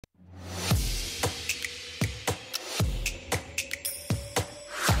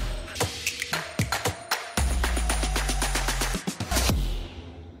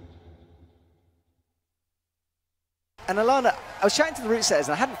And Alana, I was chatting to the route setters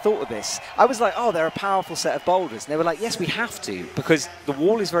and I hadn't thought of this. I was like, oh, they're a powerful set of boulders. And they were like, yes, we have to, because the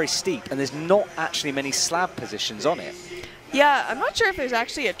wall is very steep and there's not actually many slab positions on it. Yeah, I'm not sure if there's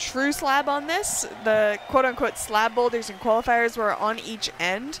actually a true slab on this. The quote-unquote slab boulders and qualifiers were on each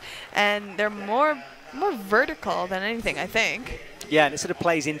end, and they're more vertical than anything, I think. Yeah, and it sort of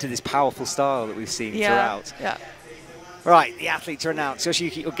plays into this powerful style that we've seen throughout. Yeah. Right, the athletes are announced.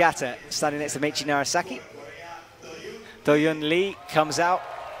 Yoshiyuki Ogata standing next to Meichi Narasaki. Dohyun Lee comes out.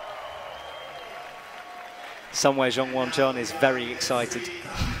 Somewhere Zhong Won-chon is very excited.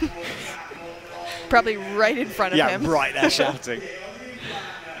 Probably right in front of him. Yeah, right there shouting.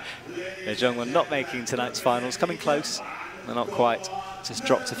 Yeah, Zhong Won not making tonight's finals, coming close, but not quite. Just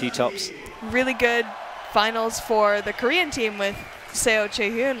dropped a few tops. Really good finals for the Korean team with Seo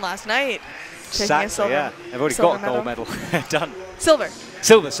Chae-hyun last night. Exactly, yeah. They've already got a gold medal. Done. Silver.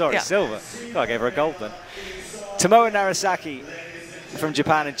 Silver, sorry, yeah. silver. Oh, I gave her a gold then. Tomoa Narasaki from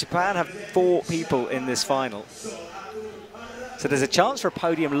Japan, and Japan have 4 people in this final. So there's a chance for a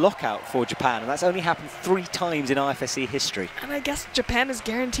podium lockout for Japan, and that's only happened 3 times in IFSC history. And I guess Japan is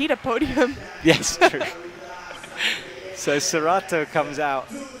guaranteed a podium. Yes, true. So Sorato comes out.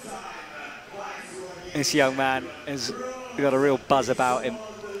 This young man has got a real buzz about him.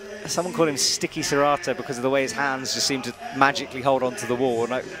 Someone called him Sticky Sorato because of the way his hands just seem to magically hold onto the wall,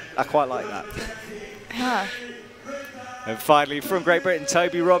 and I quite like that. Yeah. And finally, from Great Britain,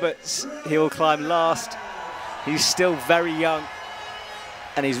 Toby Roberts. He will climb last. He's still very young,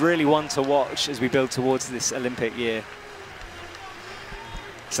 and he's really one to watch as we build towards this Olympic year.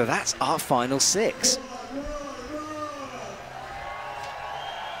 So that's our final 6.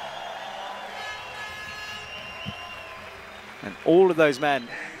 And all of those men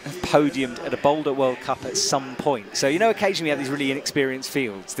have podiumed at a Boulder World Cup at some point. So, you know, occasionally we have these really inexperienced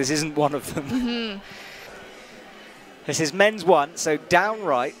fields. This isn't one of them. Mm-hmm. This is men's 1, so down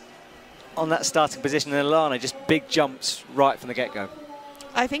right on that starting position, and Alana just big jumps right from the get-go.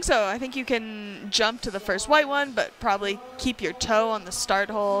 I think so. I think you can jump to the first white one, but probably keep your toe on the start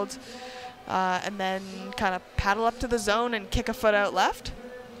hold, and then kind of paddle up to the zone and kick a foot out left.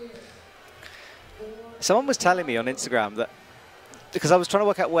 Someone was telling me on Instagram that, because I was trying to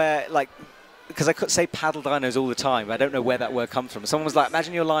work out where, like, because I could say paddle dynos all the time, but I don't know where that word comes from. Someone was like,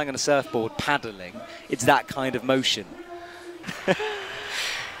 imagine you're lying on a surfboard paddling. It's that kind of motion.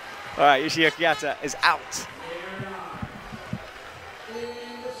 All right, Yoshiyuki Ogata is out.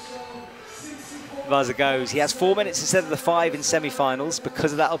 Vaza goes. He has 4 minutes instead of the 5 in semi-finals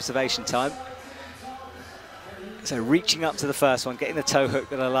because of that observation time. So reaching up to the first one, getting the toe hook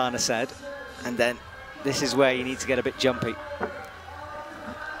that Alana said, and then this is where you need to get a bit jumpy.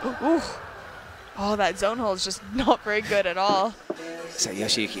 Ooh. Oh, that zone hold is just not very good at all. So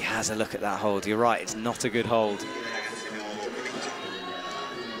Yoshiyuki has a look at that hold. You're right, it's not a good hold.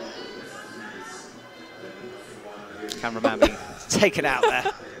 Cameraman being taken out there.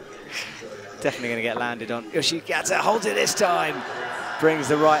 Definitely going to get landed on. Yoshiyuki Ogata holds it this time. Brings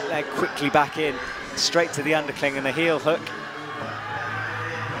the right leg quickly back in. Straight to the undercling and the heel hook.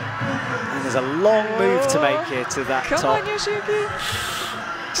 And there's a long move to make here to that top. Come on, Yoshiyuki.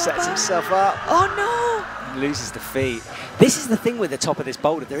 Sets himself up. Oh, no. And loses the feet. This is the thing with the top of this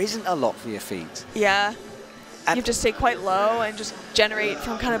boulder. There isn't a lot for your feet. Yeah. You have to stay quite low and just generate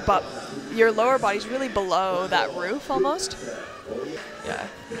from kind of your lower body's really below that roof almost. Yeah.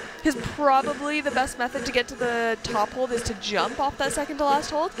 His probably the best method to get to the top hold is to jump off that second to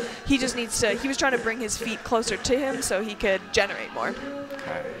last hold. He just needs to, he was trying to bring his feet closer to him so he could generate more.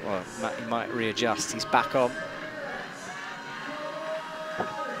 Okay, well, he might readjust. He's back on.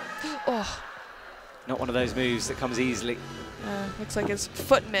 Oh. Not one of those moves that comes easily. Looks like his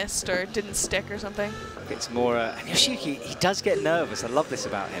foot missed or didn't stick or something. It's more, and Yoshiyuki, he does get nervous. I love this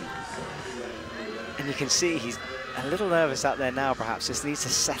about him. And you can see he's a little nervous out there now, perhaps. Just needs to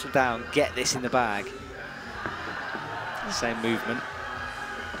settle down, get this in the bag. Same movement.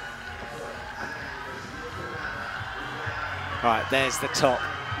 All right, there's the top.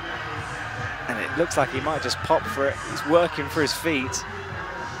 And it looks like he might just pop for it. He's working for his feet.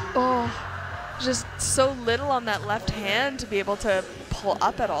 Oh, just so little on that left hand to be able to pull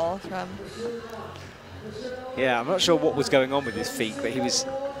up at all from. Yeah, I'm not sure what was going on with his feet, but he was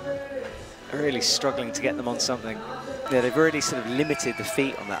really struggling to get them on something. Yeah, they've already sort of limited the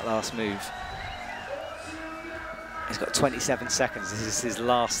feet on that last move. He's got 27 seconds. This is his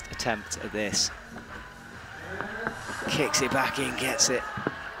last attempt at this. Kicks it back in, gets it.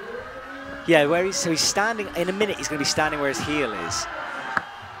 Yeah, so he's standing, in a minute he's going to be standing where his heel is.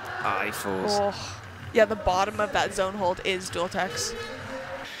 Ah, he falls. Oh. Yeah, the bottom of that zone hold is dual tex.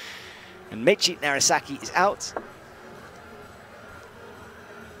 And Meichi Narasaki is out.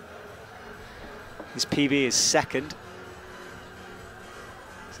 His PB is second.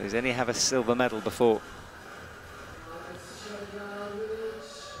 So he's only have a silver medal before.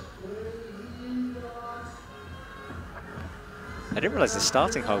 I didn't realise the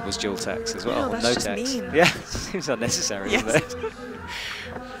starting hold was dual text as well, that's no just text. mean. Yeah, seems unnecessary, Yes. doesn't it?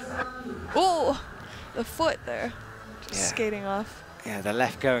 Oh, the foot there, just Yeah. skating off. Yeah, the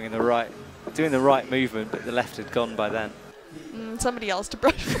left going in the right, doing the right movement, but the left had gone by then. Somebody else to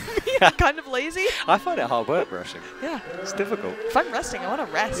brush for me. I'm kind of lazy. I find it hard work brushing. Yeah. It's difficult. If I'm resting, I want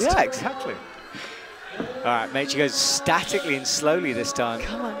to rest. Yeah, exactly. All right, Meichi goes statically and slowly this time.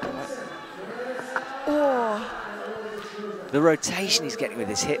 Come on, come on. Oh. The rotation he's getting with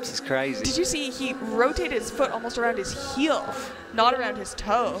his hips is crazy. Did you see he rotated his foot almost around his heel, not around his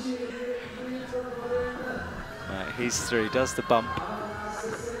toe? Right, he's through, does the bump.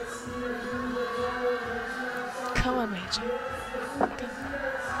 Come on, Meichi.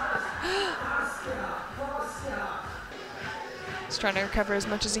 He's trying to recover as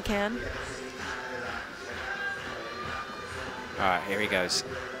much as he can. All right, here he goes.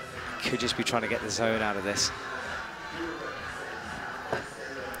 Could just be trying to get the zone out of this.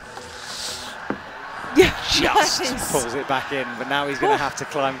 Yeah, Just nice. pulls it back in, but now he's going to have to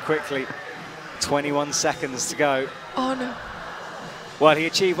climb quickly. 21 seconds to go. Oh, no. Well, he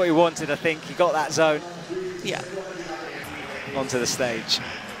achieved what he wanted, I think. He got that zone Yeah. onto the stage.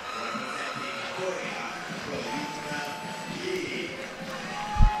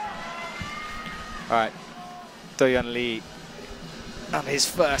 All right, Dohyun Lee on his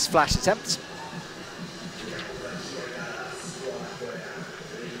first flash attempt.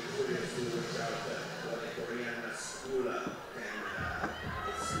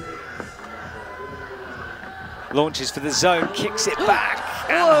 Launches for the zone, kicks it back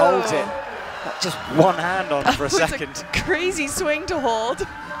and Whoa. holds it. Just one hand on for a That was second. a crazy swing to hold.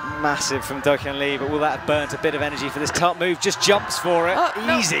 Massive from Dohyun Lee, but will that have burnt a bit of energy for this top move? Just jumps for it. Oh,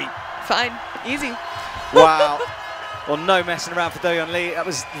 no. Easy. Fine, easy. Wow. Well, no messing around for Dohyun Lee. That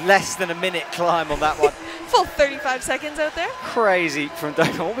was less than a minute climb on that one. Full 35 seconds out there. Crazy from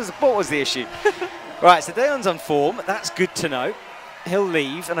Dohyun. What was the issue? Right, so Dohyun's on form. That's good to know. He'll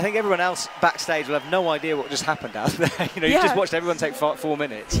leave, and I think everyone else backstage will have no idea what just happened out there. You know, Yeah. you just watched everyone take 4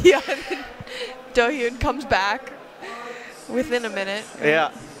 minutes. Yeah, and then Dohyun comes back within a minute. Yeah,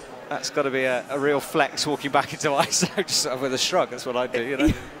 that's got to be a real flex walking back into ISO, just sort of with a shrug. That's what I do, you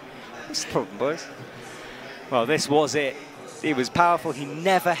know. What's the problem, boys? Well, this was it. He was powerful. He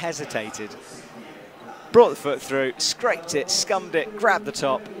never hesitated. Brought the foot through, scraped it, scummed it, grabbed the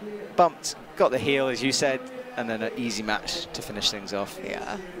top, bumped, got the heel, as you said, and then an easy match to finish things off.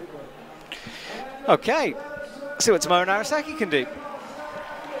 Yeah. Okay, let's see what Tomoa Narasaki can do.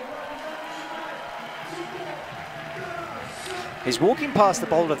 He's walking past the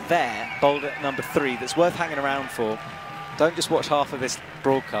boulder there, boulder number 3, that's worth hanging around for. Don't just watch half of this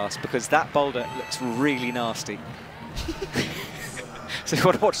broadcast, because that boulder looks really nasty. So if you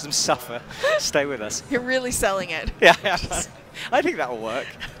want to watch them suffer, stay with us. You're really selling it. Yeah, I think that'll work.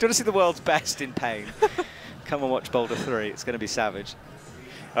 Do you want to see the world's best in pain? Come and watch Boulder 3. It's going to be savage.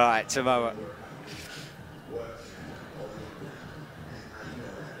 All right, Tomoa.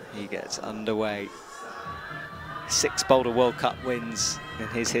 He gets underway. 6 Boulder World Cup wins in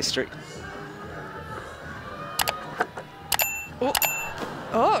his history. Oh,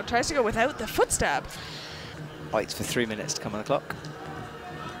 oh, tries to go without the foot stab. Waits for 3 minutes to come on the clock.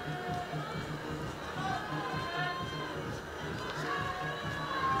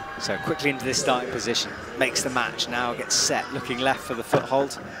 So quickly into this starting position, makes the match, now gets set, looking left for the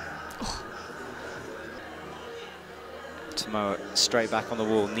foothold. Oh. Tomoa straight back on the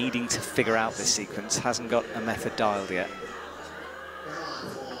wall, needing to figure out this sequence, hasn't got a method dialed yet.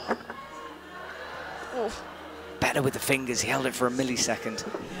 Oh. Better with the fingers, he held it for a millisecond.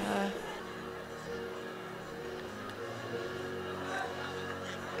 Yeah.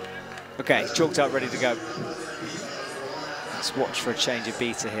 Okay, he's chalked up, ready to go. Let's watch for a change of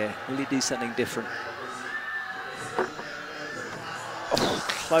beta here. Will he do something different? Oh,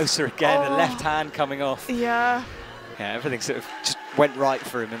 closer again, the left hand coming off. Yeah. Yeah, everything sort of just went right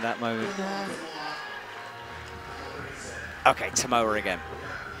for him in that moment. Yeah. Okay, Tomoa again.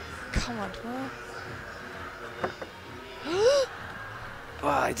 Come on, Tomoa.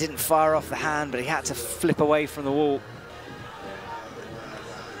 Well, he didn't fire off the hand, but he had to flip away from the wall.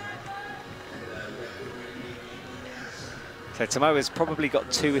 So Tomoa's probably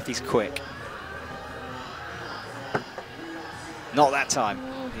got 2 if he's quick. Not that time.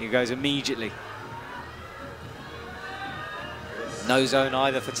 He goes immediately. No zone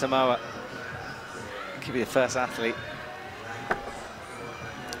either for Tomoa. Could be the first athlete.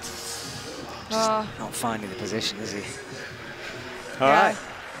 Just not finding the position, is he? All yeah. right.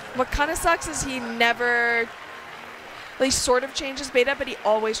 What kind of sucks is he never, well, he sort of changed his beta, but he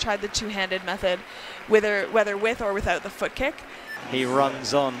always tried the two-handed method, whether with or without the foot kick. He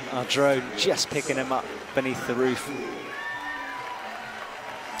runs on, our drone just picking him up beneath the roof.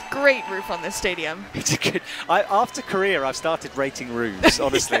 Great roof on this stadium. It's a good. After Korea, I've started rating roofs.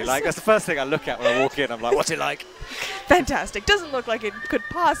 Honestly, Yes. like that's the first thing I look at when I walk in. I'm like, what's it like? Fantastic. Doesn't look like it could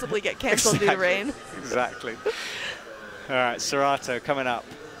possibly get cancelled due to rain. Exactly. All right, Sorato coming up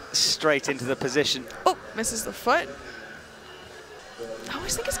straight into the position. Oh, misses the foot. I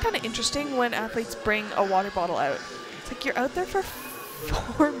always think it's kind of interesting when athletes bring a water bottle out. It's like you're out there for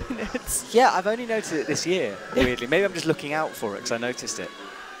 4 minutes. Yeah, I've only noticed it this year, weirdly. Maybe I'm just looking out for it because I noticed it.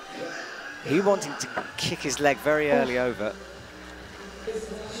 He wanting to kick his leg very early over.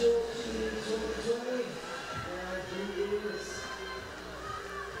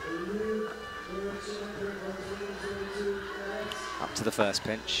 Up to the first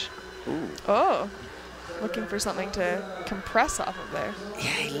pinch. Ooh. Oh, looking for something to compress off of there. Yeah,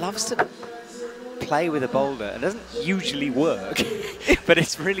 he loves to play with a boulder. It doesn't usually work, but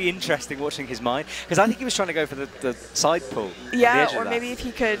it's really interesting watching his mind, because I think he was trying to go for the side pull. Yeah, or maybe if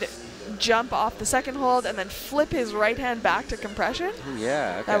he could jump off the second hold and then flip his right hand back to compression. Ooh,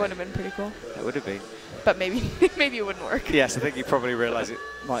 yeah, okay. That would have been pretty cool. That would have been. But maybe maybe it wouldn't work. Yes, I think you probably realise it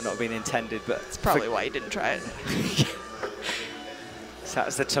might not have been intended, but That's probably why he didn't try it. So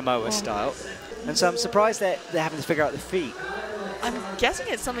that's the Tomoa style. And so I'm surprised they're having to figure out the feet. I'm guessing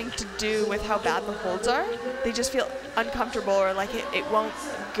it's something to do with how bad the holds are. They just feel uncomfortable, or like it won't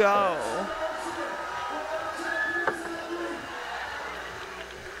go.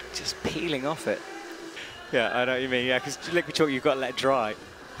 Just peeling off it. Yeah, I know what you mean. Yeah, because liquid chalk, you've got to let it dry.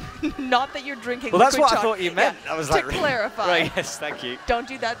 Not that you're drinking Well, that's liquid what chalk. I thought you meant. Yeah, I was to like, clarify. Right, yes, thank you. Don't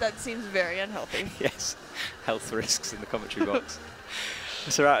do that. That seems very unhealthy. Yes, health risks in the commentary box.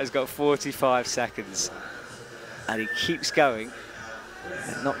 Sorato's got 45 seconds, and he keeps going,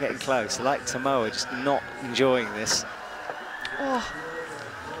 and not getting close. Like Tomoa, just not enjoying this. Oh,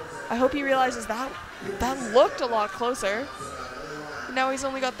 I hope he realizes that looked a lot closer. Now he's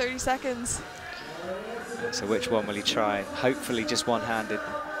only got 30 seconds. So which one will he try? Hopefully just one-handed.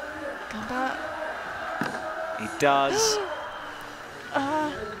 Gamba. He does.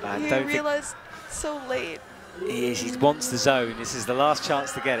 He realized so late. He wants the zone. This is the last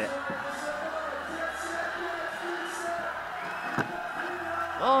chance to get it.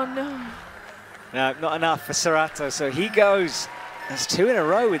 Oh no. No, not enough for Sorato. So he goes. That's 2 in a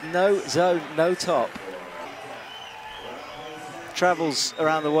row with no zone, no top. Travels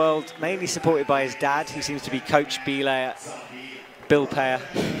around the world, mainly supported by his dad, who seems to be Coach Bill Payer.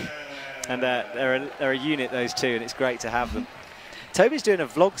 And they're a unit, those two, and it's great to have them. Toby's doing a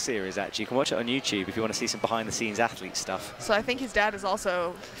vlog series, actually. You can watch it on YouTube if you want to see some behind-the-scenes athlete stuff. So I think his dad is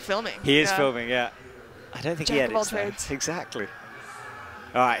also filming. He is filming, yeah. I don't think he edits, though. Exactly.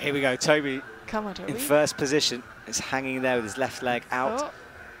 All right, here we go. Toby, come on, Toby, in first position. Is hanging there with his left leg out. Oh.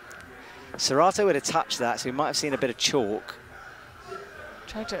 Sorato would have touched that, so we might have seen a bit of chalk.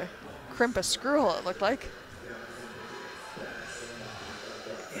 Tried to crimp a screw hole, it looked like.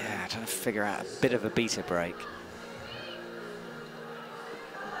 Yeah, trying to figure out a bit of a beta break.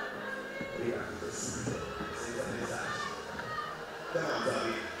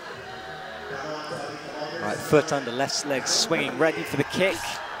 Right, foot under, left leg swinging, ready for the kick.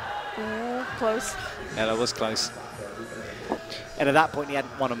 Oh, close. Yeah, that was close. And at that point, he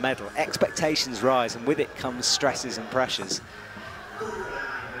hadn't won a medal. Expectations rise, and with it comes stresses and pressures.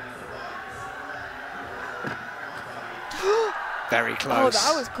 Very close. Oh,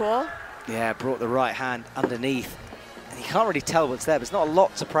 that was cool. Yeah, brought the right hand underneath. And you can't really tell what's there, but it's not a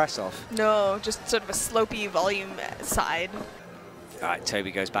lot to press off. No, just sort of a slopey volume side. All right,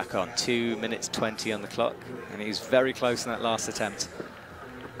 Toby goes back on. 2 minutes 20 on the clock, and he's very close in that last attempt.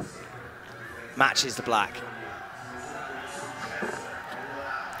 Matches the black.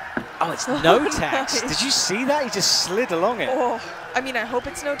 Oh, it's no text. Did you see that? He just slid along it. Oh, I mean, I hope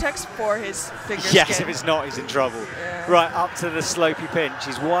it's no text for his finger Yes, skin. if it's not, he's in trouble. Yeah. Right, up to the slopey pinch.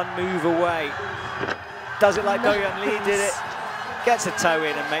 He's one move away. Does it like Dohyun Lee did it. Gets a toe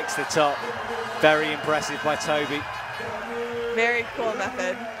in and makes the top. Very impressive by Toby. Very cool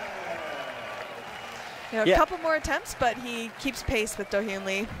method. You know, a couple more attempts, but he keeps pace with Dohyun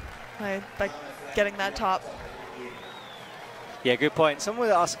Lee by getting that top. Yeah, good point. Someone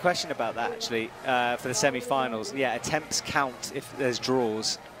asked a question about that, actually, for the semi-finals. Yeah, attempts count if there's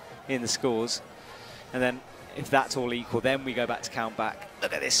draws in the scores. And then if that's all equal, then we go back to count back.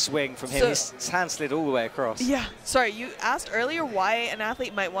 Look at this swing from him. His hand slid all the way across. Yeah. Sorry, you asked earlier why an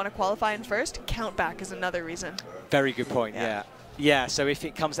athlete might want to qualify in first. Count back is another reason. Very good point, yeah. Yeah, so if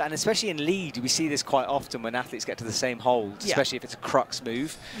it comes, and especially in lead, we see this quite often when athletes get to the same hold, especially if it's a crux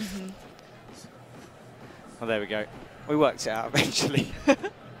move. Well, there we go. We worked it out eventually. All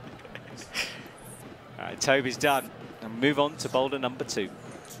right, Toby's done. And move on to boulder number 2.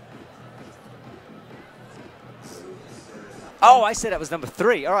 Oh, I said that was number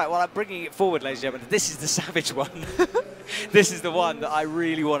 3. All right, well, I'm bringing it forward, ladies and gentlemen. This is the savage one. This is the one that I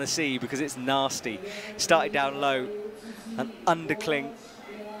really want to see because it's nasty. Started down low, an undercling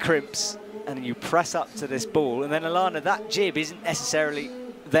crimps, and you press up to this ball. And then, Alana, that jib isn't necessarily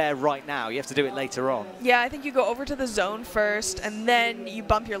there right now. You have to do it later on. Yeah, I think you go over to the zone first, and then you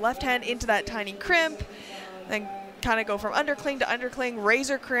bump your left hand into that tiny crimp, then kind of go from undercling to undercling,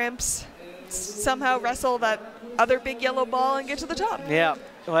 razor crimps, somehow wrestle that other big yellow ball and get to the top. Yeah.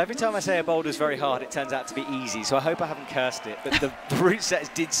 Well, every time I say a boulder's very hard, it turns out to be easy, so I hope I haven't cursed it. But the route setters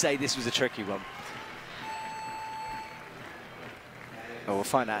did say this was a tricky one. Oh, we'll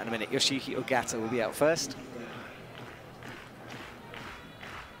find out in a minute. Yoshiyuki Ogata will be out first.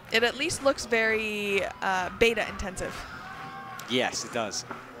 It at least looks very beta intensive. Yes, it does.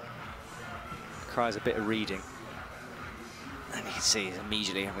 Requires a bit of reading. And you can see he's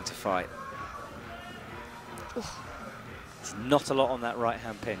immediately having to fight. There's not a lot on that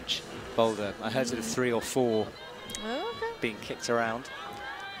right-hand pinch. Boulder, I heard sort of 3 or 4 being kicked around.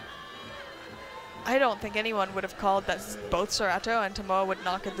 I don't think anyone would have called that both Sorato and Tomoa would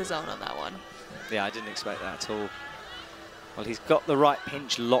knock at the zone on that one. Yeah, I didn't expect that at all. Well, he's got the right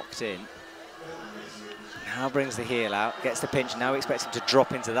pinch locked in. Now brings the heel out, gets the pinch. Now we expect him to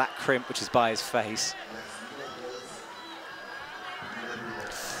drop into that crimp, which is by his face.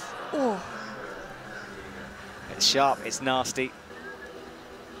 Oh. It's sharp, it's nasty.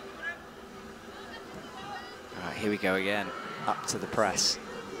 All right, here we go again, up to the press.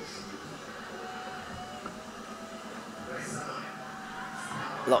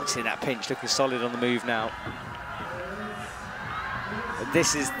 Locks in that pinch, looking solid on the move now. But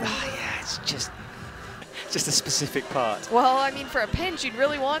this is, yeah, it's just a specific part. Well, I mean, for a pinch, you'd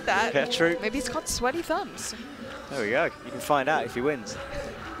really want that. Yeah, true. Maybe he's got sweaty thumbs. There we go. You can find out if he wins.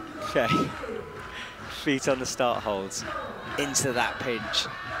 Okay. Feet on the start holds. Into that pinch.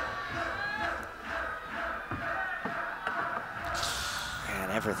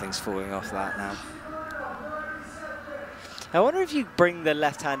 And everything's falling off that now. I wonder if you bring the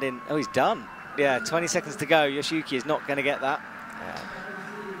left hand in. Oh, he's done. Yeah, 20 seconds to go. Yoshiyuki is not going to get that.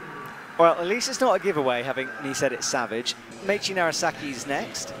 Well, at least it's not a giveaway, having he said it's savage. Meichi Narasaki's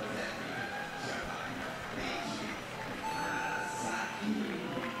next.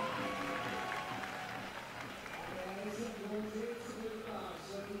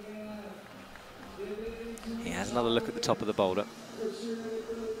 He has another look at the top of the boulder.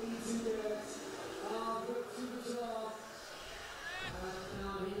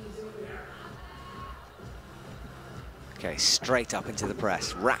 Okay, straight up into the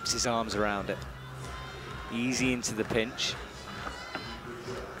press, wraps his arms around it. Easy into the pinch.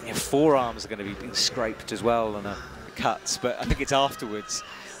 And your forearms are going to be being scraped as well on the cuts, but I think it's afterwards.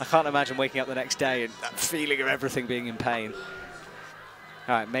 I can't imagine waking up the next day and that feeling of everything being in pain.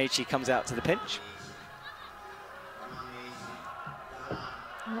 All right, Meichi comes out to the pinch.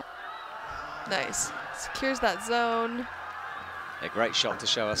 Nice. Secures that zone. A great shot to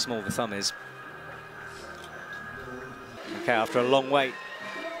show how small the thumb is. Okay, after a long wait,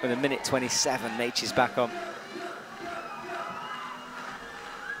 with 1:27, Meichi's back on.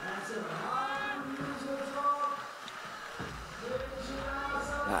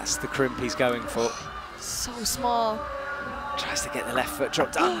 That's the crimp he's going for. So small. Tries to get the left foot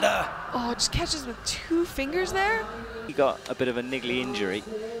dropped under. Oh, just catches with 2 fingers there. He got a bit of a niggly injury.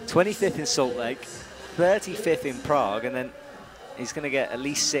 25th in Salt Lake, 35th in Prague, and then he's going to get at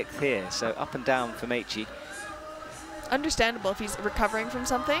least 6th here. So up and down for Meichi. Understandable if he's recovering from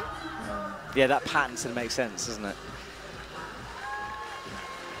something. Yeah, that pattern sort of makes sense, doesn't it?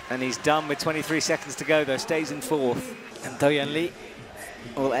 And he's done with 23 seconds to go, though. Stays in 4th. And Dohyun Lee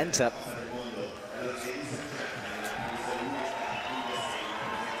will enter.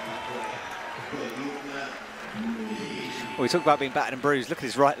 Well, we talk about being battered and bruised. Look at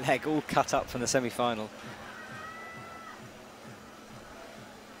his right leg all cut up from the semi-final.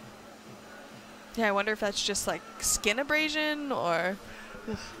 Yeah, I wonder if that's just like skin abrasion or...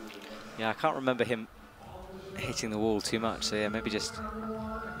 Yeah, I can't remember him hitting the wall too much, so yeah, maybe just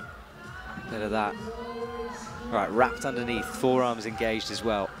a bit of that. Right, wrapped underneath, forearms engaged as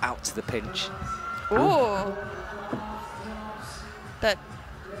well, out to the pinch. Ooh. That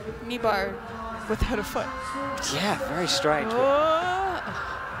knee bar without a foot. Yeah, very strange.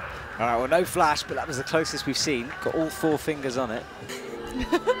 All right, well, no flash, but that was the closest we've seen. Got all 4 fingers on it.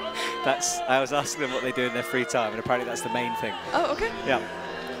 I was asking them what they do in their free time, and apparently that's the main thing. Oh, okay. Yeah.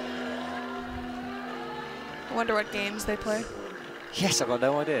 I wonder what games they play. Yes, I've got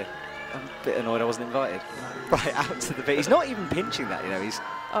no idea. I'm a bit annoyed I wasn't invited. Right, out to the bit. He's not even pinching that, you know. He's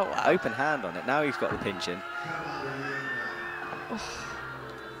open hand on it. Now he's got the pinching. Oh,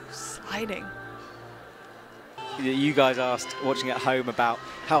 sliding. You guys asked, watching at home, about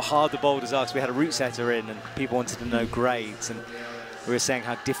how hard the boulders are, because we had a route setter in and people wanted to know grades, and we were saying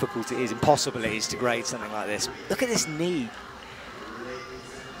how difficult it is, impossible it is to grade something like this. Look at this knee.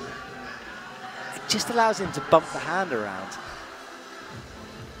 It just allows him to bump the hand around.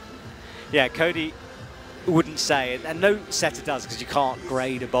 Yeah, Cody wouldn't say it, and no setter does, because you can't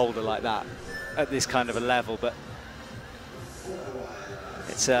grade a boulder like that at this kind of a level, but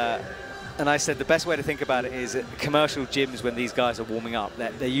it's and I said the best way to think about it is at commercial gyms, when these guys are warming up,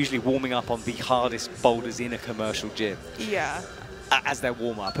 they're usually warming up on the hardest boulders in a commercial gym. Yeah. As their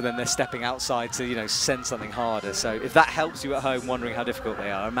warm-up, and then they're stepping outside to, you know, send something harder. So if that helps you at home wondering how difficult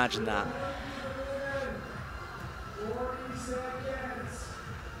they are, imagine that.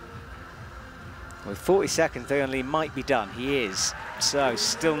 With 40 seconds, Dohyun Lee might be done. He is. So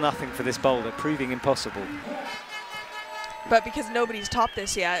still nothing for this boulder, proving impossible. But because nobody's topped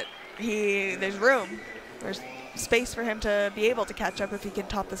this yet, there's room. There's space for him to be able to catch up if he can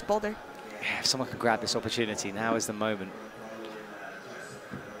top this boulder. Yeah, if someone can grab this opportunity, now is the moment.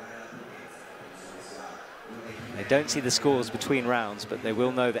 They don't see the scores between rounds, but they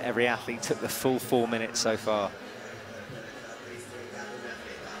will know that every athlete took the full 4 minutes so far.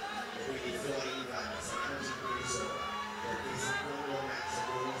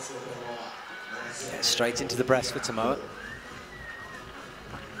 Yeah, straight into the breast for Tomoa.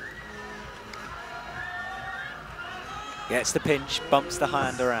 Gets the pinch, bumps the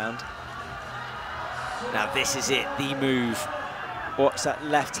hand around. Now this is it, the move. What's that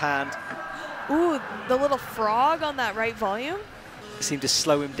left hand? Ooh, the little frog on that right volume. It seemed to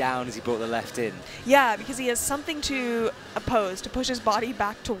slow him down as he brought the left in. Yeah, because he has something to oppose, to push his body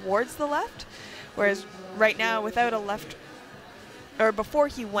back towards the left. Whereas right now, without a left, or before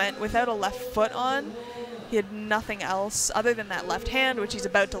he went, without a left foot on, he had nothing else other than that left hand, which he's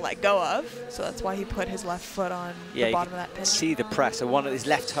about to let go of. So that's why he put his left foot on the bottom of that pinch. See the press. So one of his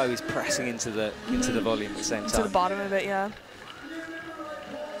left toe is pressing into the volume at the same time. To the bottom of it, yeah.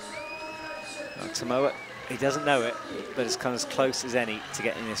 Well, Tomoa, he doesn't know it, but it's kind of as close as any to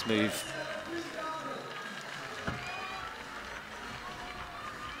getting this move.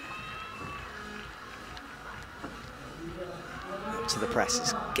 To the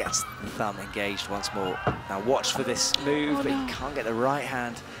presses, gets the thumb engaged once more. Now watch for this move, but he can't get the right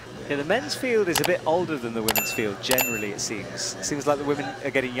hand. Yeah, the men's field is a bit older than the women's field, generally, it seems. It seems like the women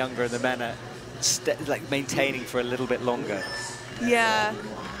are getting younger and the men are like maintaining for a little bit longer. Yeah.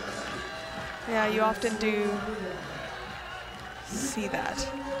 Yeah, you often do see that.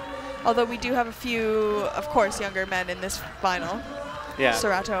 Although we do have a few, of course, younger men in this final. Yeah.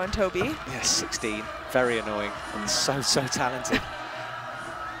 Sorato and Toby. Yeah, 16. Very annoying. And so talented.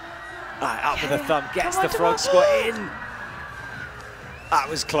 Right, up with the thumb. Gets the frog squat in. That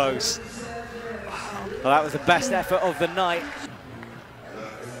was close. Wow. Well, that was the best effort of the night.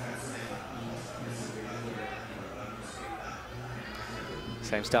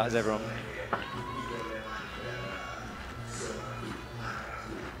 Same start as everyone.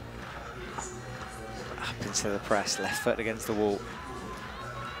 Up into the press, left foot against the wall.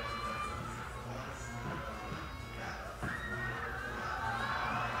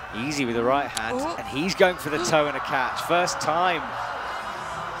 Easy with the right hand, and he's going for the toe and a catch. First time.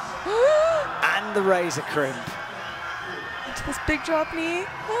 And the razor crimp. Into this big drop knee.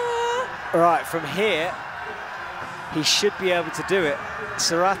 Right, from here, he should be able to do it.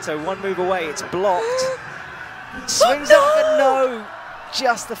 Sorato, one move away, it's blocked. Swings up, but no,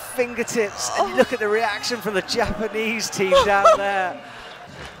 just the fingertips. And you look at the reaction from the Japanese team down there.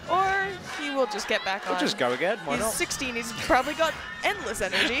 Or he will just get back on. We'll just go again, why not? He's 16, he's probably got endless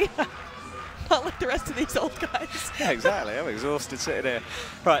energy. Not like the rest of these old guys. Yeah, exactly, I'm exhausted sitting here.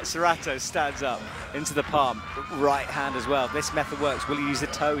 Right, Sorato stands up into the palm, right hand as well. This method works. Will he use the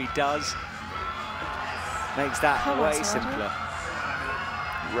toe? He does. Makes that way simpler.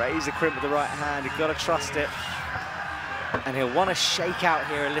 Raise the crimp with the right hand, you've got to trust it. And he'll want to shake out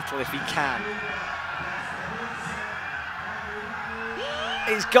here a little if he can.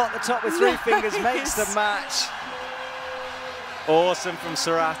 He's got the top with 3 fingers, makes the match. Awesome from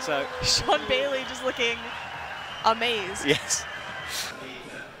Sorato. Sean Bailey just looking amazed. Yes.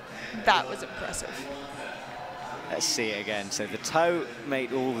 That was impressive. Let's see it again. So the toe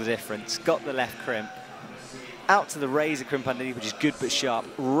made all the difference. Got the left crimp. Out to the razor crimp underneath, which is good but sharp.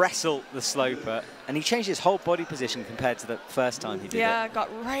 Wrestle the sloper. And he changed his whole body position compared to the first time he did it. Yeah, got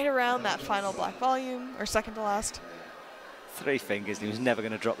right around that final black volume, or second to last. 3 fingers, and he was never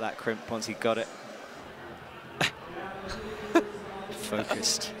going to drop that crimp once he got it.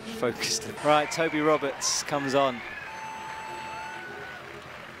 Focused. Focused. Right, Toby Roberts comes on.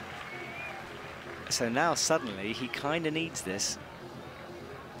 So now suddenly he kind of needs this.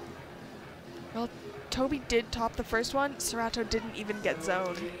 Well, Toby did top the first one. Sorato didn't even get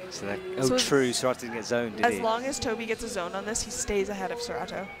zoned. So true, Sorato didn't get zoned, did he? As long as Toby gets a zone on this, he stays ahead of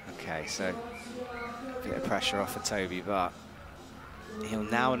Sorato. Okay, so a bit of pressure off of Toby, but he'll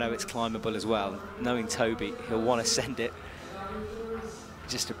now know it's climbable as well. Knowing Toby, he'll want to send it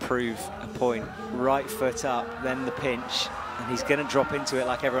just to prove a point. Right foot up, then the pinch, and he's going to drop into it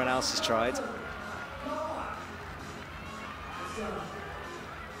like everyone else has tried.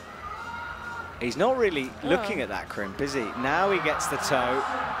 He's not really looking at that crimp, is he? Now he gets the toe.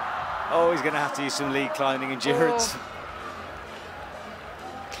 Oh, he's going to have to use some lead climbing endurance.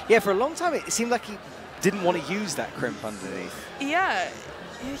 Yeah, for a long time it seemed like he didn't want to use that crimp underneath. Yeah,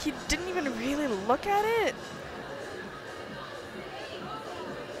 he didn't even really look at it.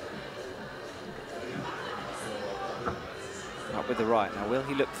 Up with the right. Now, will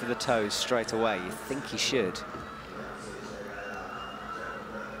he look for the toes straight away? You think he should.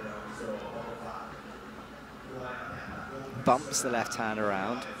 Bumps the left hand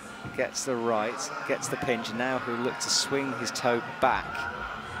around, gets the right, gets the pinch, and now he'll look to swing his toe back.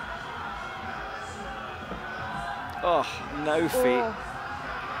 Oh, no feet.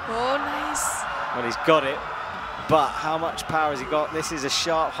 Oh, nice. Well, he's got it, but how much power has he got? This is a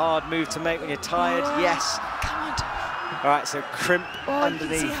sharp, hard move to make when you're tired. Yes. Come on. All right, so crimp underneath. You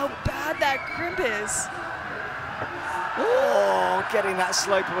can see how bad that crimp is. Oh, getting that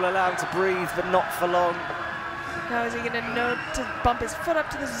slope will allow him to breathe, but not for long. Now is he going to know to bump his foot up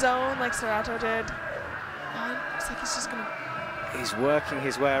to the zone like Sorato did? Oh, looks like he's just going to... He's working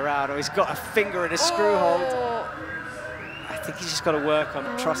his way around. Oh, he's got a finger in a screw hold. I think he's just got to work on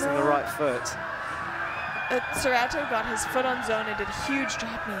trusting the right foot. Sorato got his foot on zone and did a huge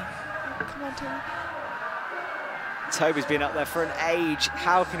drop knee. Oh, come on, Toby. Toby's been up there for an age.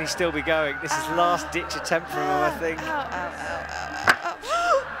 How can he still be going? This is last-ditch attempt from him, I think. Ow, ow, ow, ow,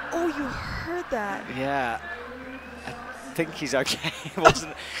 ow. Oh, you heard that. Yeah. I think he's okay. It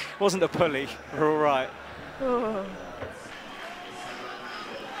wasn't a pulley. We're all right. Oh.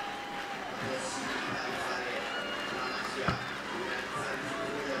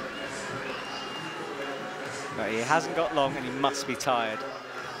 But he hasn't got long and he must be tired.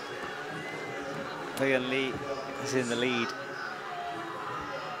 Dohyun Lee is in the lead.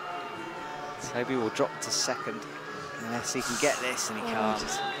 Toby will drop to second unless he can get this, and he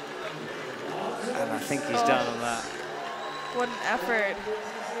can't. And I think he's done on that. What an effort.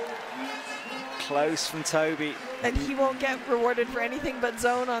 Close from Toby. And he won't get rewarded for anything but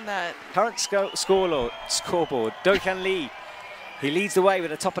zone on that. Current scoreboard, Dohyun Lee. He leads the way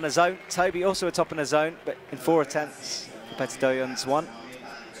with a top and a zone. Toby also a top and a zone, but in 4 attempts compared to Dohyun's 1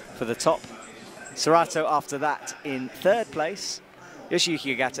 for the top. Sorato after that in 3rd place.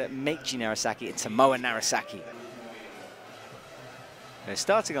 Yoshiyuki Ogata, Meichi Narasaki, and Tomoa Narasaki. They're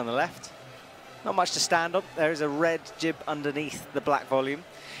starting on the left. Not much to stand on. There is a red jib underneath the black volume.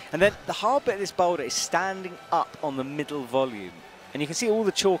 And then the hard bit of this boulder is standing up on the middle volume. And you can see all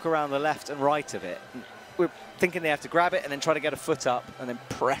the chalk around the left and right of it. And we're thinking they have to grab it and then try to get a foot up and then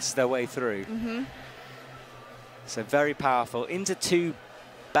press their way through. So very powerful. Into 2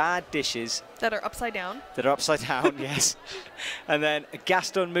 bad dishes. That are upside down. That are upside down, yes. And then a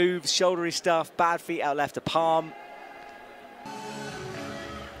Gaston moves, shouldery stuff, bad feet out left, a palm.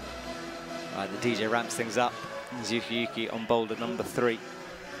 Right, the DJ ramps things up. Yoshiyuki on boulder number 3.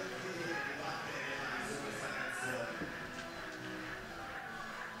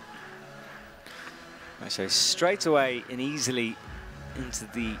 Right, so straight away and easily into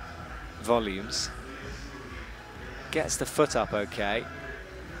the volumes. Gets the foot up okay.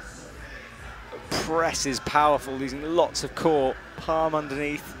 Press is powerful, using lots of core. Palm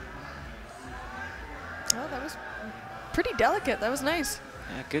underneath. Oh, that was pretty delicate. That was nice.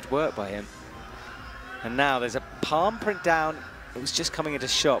 Yeah, good work by him. And now there's a palm print down. It was just coming into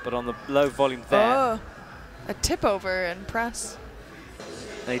shot, but on the low volume there. Oh, a tip over and press.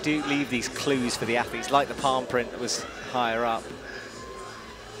 They do leave these clues for the athletes, like the palm print that was higher up.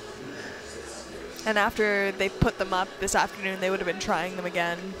 And after they put them up this afternoon, they would have been trying them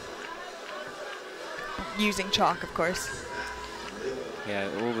again. Using chalk, of course. Yeah,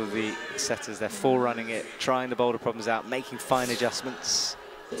 all of the setters, they're forerunning it, trying the boulder problems out, making fine adjustments.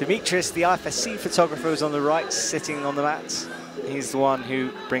 Demetrius, the IFSC photographer, is on the right, sitting on the mat. He's the one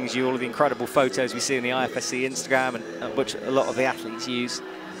who brings you all of the incredible photos we see on the IFSC Instagram, and which a lot of the athletes use.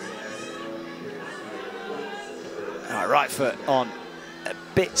 All right, right foot on. A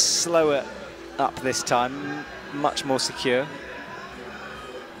bit slower up this time, much more secure.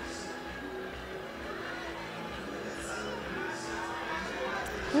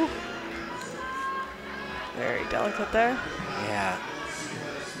 Ooh. Very delicate there. Yeah.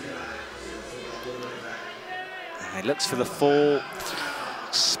 He looks for the fall,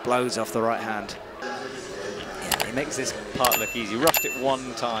 explodes off the right hand. Yeah, he makes this part look easy. Rushed it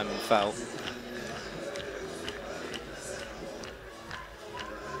one time and fell.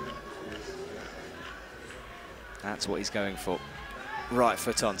 That's what he's going for. Right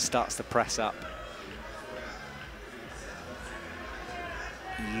foot on, starts to press up.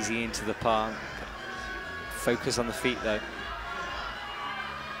 Easy into the palm. Focus on the feet though.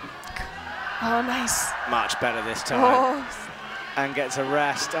 Oh, nice. Much better this time. Oh. And gets a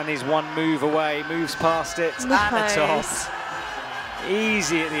rest, and he's one move away, moves past it, Nice. at the top.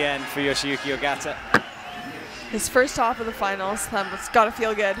 Easy at the end for Yoshiyuki Ogata. His first off of the finals, it's got to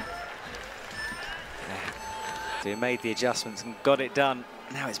feel good. So he made the adjustments and got it done.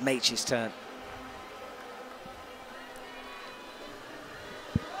 Now it's Meichi's turn.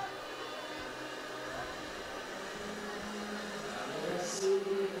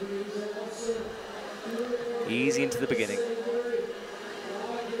 Easy into the beginning.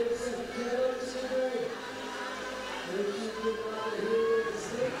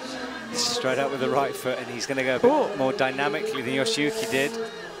 Straight up with the right foot, and he's going to go a bit more dynamically than Yoshiyuki did.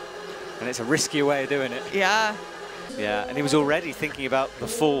 And it's a riskier way of doing it. Yeah. Yeah, and he was already thinking about the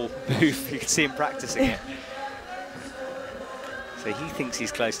full move. You could see him practicing it. So he thinks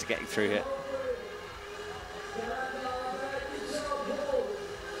he's close to getting through here.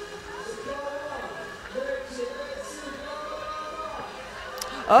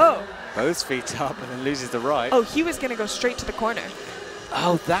 Oh. Both feet up and then loses the right. Oh, he was going to go straight to the corner.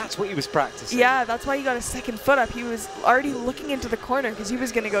 Oh, that's what he was practicing. Yeah, that's why he got his second foot up. He was already looking into the corner because he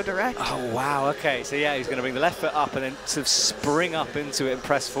was going to go direct. Oh, wow. Okay, so yeah, he's going to bring the left foot up and then sort of spring up into it and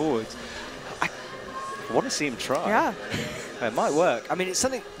press forwards. I want to see him try. Yeah. It might work. I mean, it's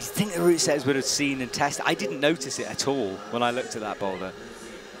something you think the route setters would have seen and tested. I didn't notice it at all when I looked at that boulder.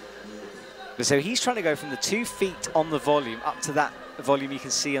 But so he's trying to go from the 2 feet on the volume up to that volume you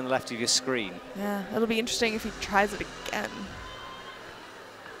can see on the left of your screen. Yeah, it'll be interesting if he tries it again.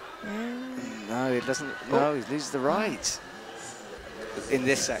 Yeah. No, it doesn't. No, he loses the right in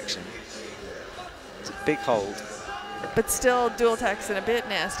this section. It's a big hold. But still dual text and a bit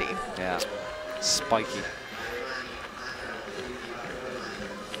nasty. Yeah, spiky.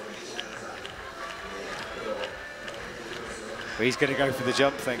 But he's going to go for the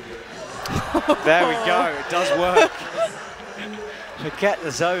jump thing. There we go, it does work. Forget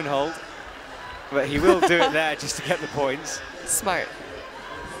the zone hold, but he will do it there just to get the points. Smart.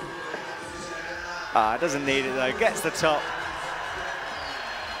 Doesn't need it though, gets the top.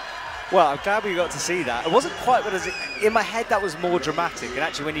 Well, I'm glad we got to see that. It wasn't quite what in my head that was more dramatic, and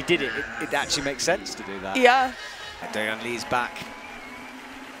actually when he did it, it actually makes sense to do that. Yeah. And Dohyun Lee's back.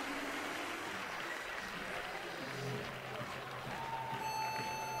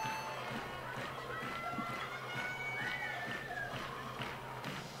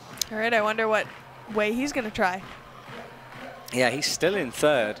 All right, I wonder what way he's going to try. Yeah, he's still in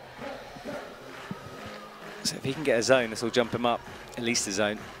third. So if he can get a zone, this will jump him up, at least a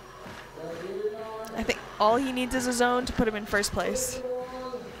zone. I think all he needs is a zone to put him in first place.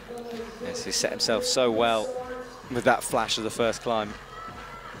 Yes, he set himself so well with that flash of the first climb.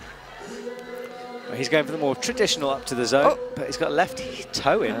 Well, he's going for the more traditional up to the zone, but he's got a left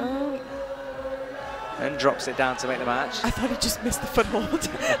toe in. And drops it down to make the match. I thought he just missed the foothold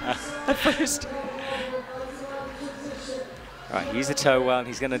at first. Right, he's the toe well, and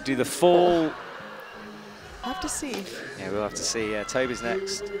he's going to do the full. We'll have to see. Yeah, we'll have to see. Toby's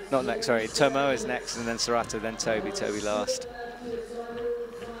next. Not next, sorry. Tomoa is next, and then Sorato, then Toby. Toby last.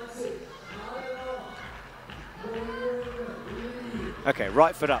 Okay,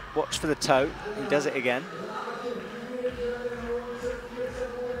 right foot up. Watch for the toe. He does it again.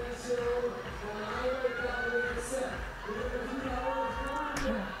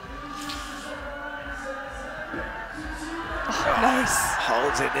 Nice.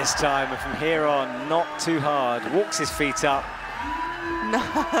 Holds it this time, and from here on, not too hard. Walks his feet up.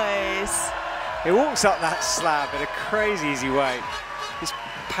 Nice. He walks up that slab in a crazy easy way. Just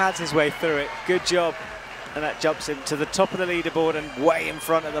pads his way through it. Good job. And that jumps him to the top of the leaderboard and way in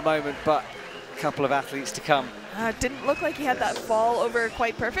front at the moment, but a couple of athletes to come. Didn't look like he had that fall over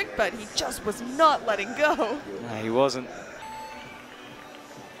quite perfect, but he just was not letting go. No, he wasn't.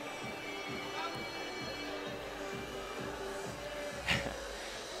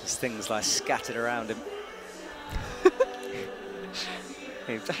 There's things like scattered around him.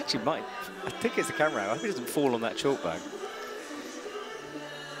 He actually might. I think it's the camera. I hope he doesn't fall on that chalk bag.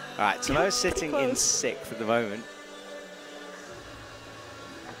 All right, Tomoa's sitting in 6th at the moment.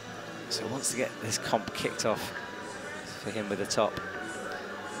 So he wants to get this comp kicked off for him with the top.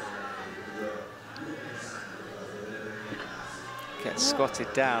 Gets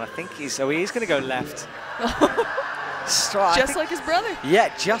squatted down. I think he's, oh, he is going to go left. Just like his brother.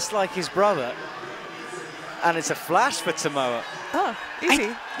 Yeah, just like his brother. And it's a flash for Tomoa. Oh, easy.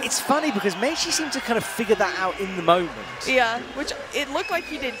 It's funny because Meichi seemed to kind of figure that out in the moment. Yeah, which it looked like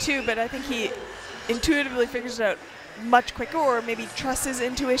he did too, but I think he intuitively figures it out much quicker, or maybe trusts his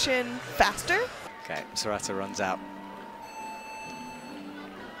intuition faster. Okay, Sorato runs out.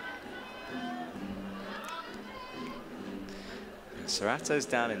 Sorato's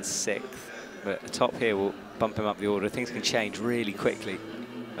down in 6th, but the top here will bump him up the order. Things can change really quickly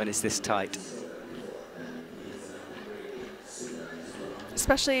when it's this tight.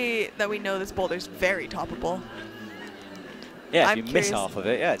 Especially that we know this boulder's very toppable. Yeah, if you miss half of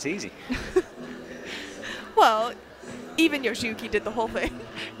it, yeah, it's easy. Well, even Yoshiyuki did the whole thing.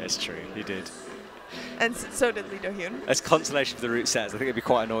 That's true, he did. And so did Lee Dohyun. As consolation for the route sets, I think they'd be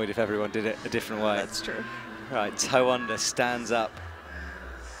quite annoyed if everyone did it a different way. That's true. Right, toe under, stands up.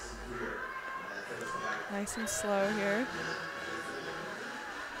 Nice and slow here.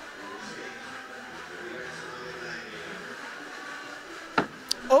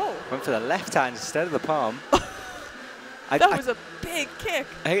 Oh! Went for the left hand instead of the palm. That was a big kick.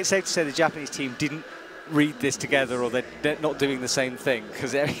 I think it's safe to say the Japanese team didn't read this together, or they're not doing the same thing,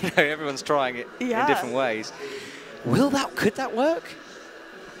 because everyone's trying it in different ways. Could that work?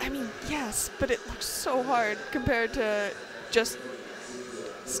 I mean, yes, but it looks so hard compared to just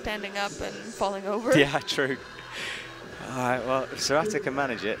standing up and falling over. Yeah, true. All right, well, if Sorato can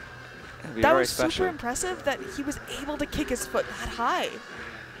manage it, it'll be that very was special. super impressive that he was able to kick his foot that high.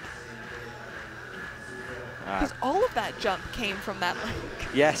 Because all of that jump came from that leg.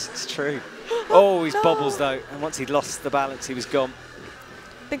 Yes, it's true. Oh, he's bobbles though, and once he'd lost the balance, he was gone.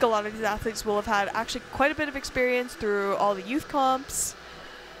 I think a lot of these athletes will have had actually quite a bit of experience through all the youth comps,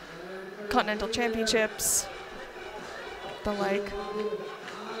 continental championships, the like.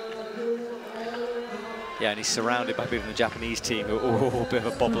 Yeah, and he's surrounded by people from the Japanese team who, oh, a bit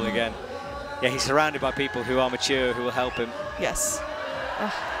of a bobble again. Yeah, he's surrounded by people who are mature, who will help him. Yes.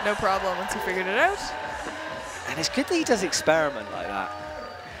 No problem once he figured it out. And it's good that he does experiment like that.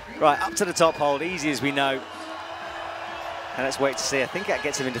 Right, up to the top hold, easy as we know. And let's wait to see. I think that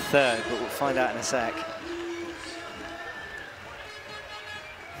gets him into 3rd, but we'll find out in a sec.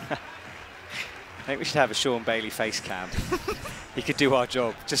 I think we should have a Sean Bailey face cam. He could do our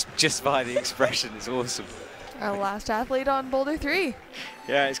job just by the expression. It's awesome. Our last athlete on Boulder 3.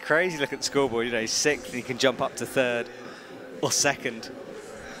 Yeah, it's crazy. Look at the scoreboard. You know, he's 6th and he can jump up to 3rd or 2nd.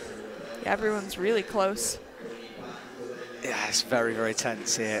 Yeah, everyone's really close. Yeah, it's very, very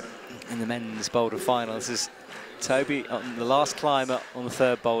tense here in the men's boulder final. This is Toby on the last climber on the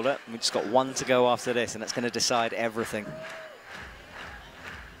 3rd boulder. We've just got 1 to go after this, and that's going to decide everything.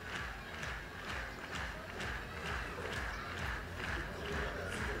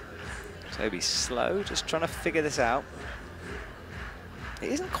 Toby's slow, just trying to figure this out. It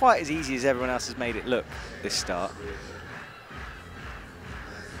isn't quite as easy as everyone else has made it look, this start.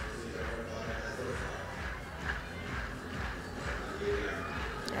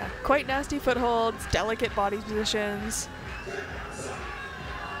 Yeah, quite nasty footholds, delicate body positions.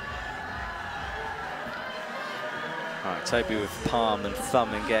 All right, Toby with palm and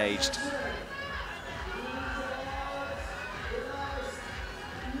thumb engaged.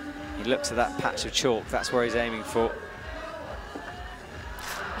 He looks at that patch of chalk, that's where he's aiming for.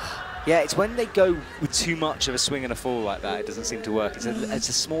 Yeah, it's when they go with too much of a swing and a fall like that, it doesn't seem to work. It's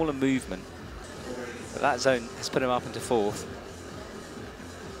a smaller movement. But that zone has put him up into 4th.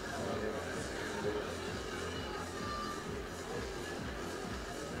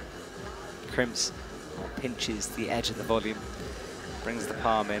 Crimps pinches the edge of the volume, brings the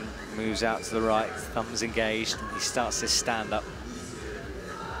palm in, moves out to the right, thumbs engaged, and he starts his stand up.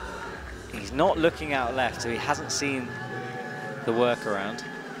 He's not looking out left, so he hasn't seen the workaround.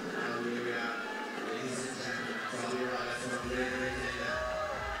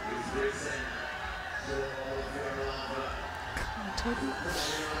 Toby.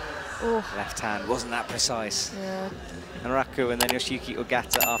 Oh. Left hand wasn't that precise. Yeah. Anraku and then Yoshiyuki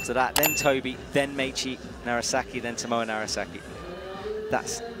Ogata after that. Then Toby, then Meichi Narasaki, then Tomoa Narasaki.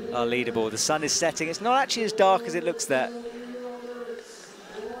 That's our leaderboard. The sun is setting. It's not actually as dark as it looks there.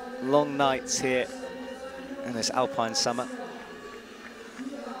 Long nights here in this alpine summer.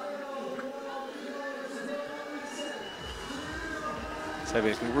 Toby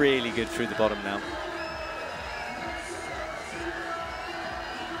looking really good through the bottom now.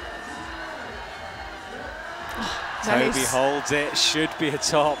 Nice. Toby holds it, should be a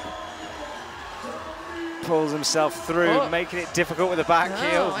top. Pulls himself through, making it difficult with the back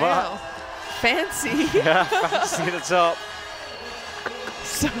heel, but fancy. Yeah, fancy at the top.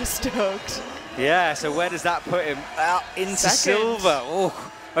 So stoked. Yeah, so where does that put him? Out into silver. Ooh.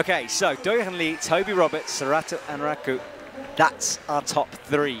 Okay, so Dohyun Lee, Toby Roberts, Sorato Anraku. That's our top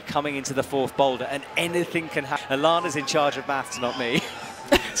 3 coming into the 4th boulder, and anything can happen. Alana's in charge of maths, not me.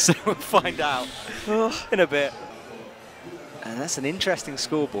 So we'll find out in a bit. And that's an interesting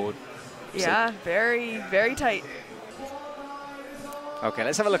scoreboard. Yeah, so very, very tight. Okay,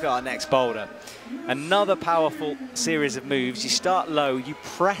 let's have a look at our next boulder. Another powerful series of moves. You start low, you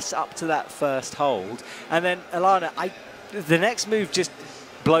press up to that first hold, and then Alana, the next move just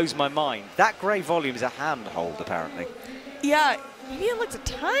blows my mind. That grey volume is a hand hold, apparently. Yeah, maybe it looks a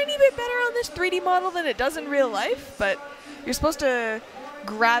tiny bit better on this 3D model than it does in real life, but you're supposed to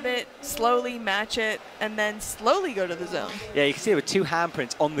grab it, slowly match it, and then slowly go to the zone. Yeah, you can see there were 2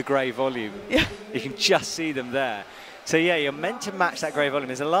 handprints on the grey volume. Yeah. You can just see them there. So yeah, you're meant to match that grey volume.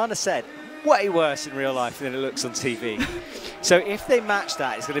 As Alana said, way worse in real life than it looks on TV. So if they match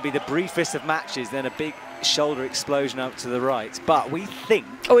that, it's going to be the briefest of matches, then a big shoulder explosion up to the right. But we think...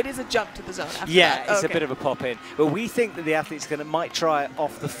 Oh, it is a jump to the zone after yeah, that. it's a bit of a pop in. But we think that the athlete's might try it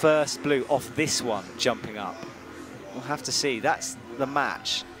off the first blue, off this one, jumping up. We'll have to see. That's the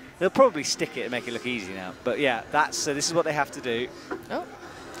match. They'll probably stick it and make it look easy now. But yeah, this is what they have to do. Oh,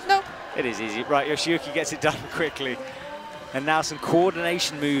 no. It is easy. Right, Yoshiyuki gets it done quickly. And now some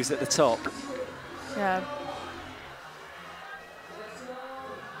coordination moves at the top. Yeah.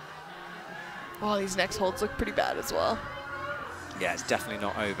 Oh, these next holds look pretty bad as well. Yeah, it's definitely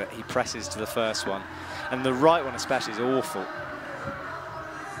not over. He presses to the first one. And the right one especially is awful.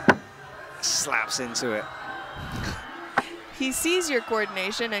 Slaps into it. He sees your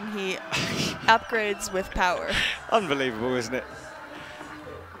coordination and he upgrades with power. Unbelievable, isn't it?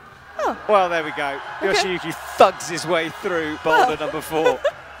 Oh. Well, there we go. Okay. Yoshiyuki thugs his way through boulder number 4.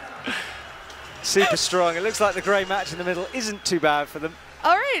 Super strong. It looks like the grey match in the middle isn't too bad for them.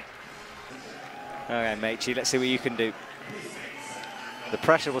 All right. Okay, Meichi, let's see what you can do. The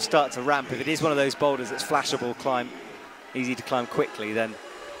pressure will start to ramp. If it is one of those boulders that's flashable, easy to climb quickly, then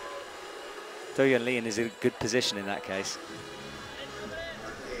Dohyun Lee is in a good position in that case.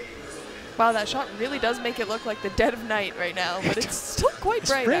 Wow, that shot really does make it look like the dead of night right now, but it's still quite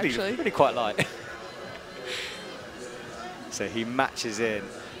bright, actually. It's really quite light. So he matches in.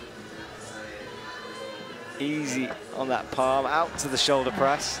 Easy on that palm, out to the shoulder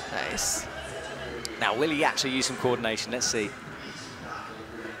press. Nice. Now, will he actually use some coordination? Let's see.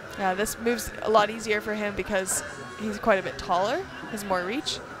 Yeah, this move's a lot easier for him because he's quite a bit taller, has more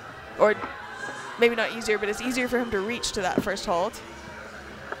reach. Or maybe not easier, but it's easier for him to reach to that first hold.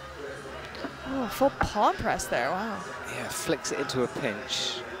 Oh, full palm press there, wow. Yeah, flicks it into a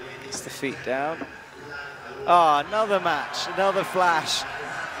pinch. Gets the feet down. Oh, another match, another flash.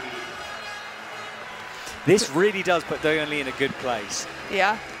 This really does put Dohyun Lee in a good place.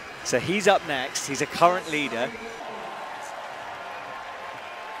 Yeah. So he's up next, he's a current leader.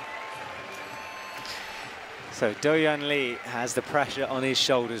 So Dohyun Lee has the pressure on his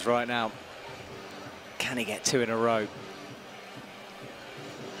shoulders right now. Can he get 2 in a row?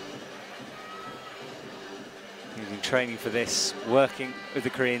 He's been training for this, working with the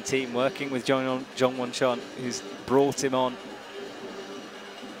Korean team, working with Jongwon Chon, who's brought him on.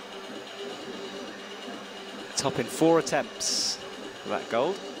 Top in 4 attempts for that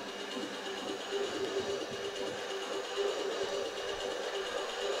gold.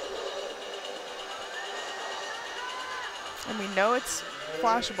 And we know it's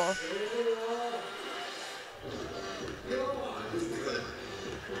flashable.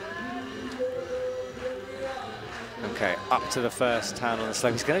 Okay, up to the first hand on the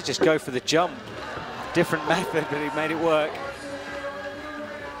slope. He's going to just go for the jump. Different method, but he made it work.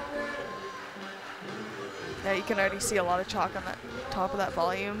 Yeah, you can already see a lot of chalk on that top of that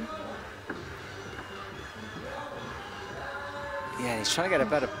volume. Yeah, he's trying to get a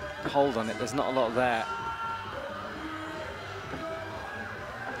better hold on it. There's not a lot there.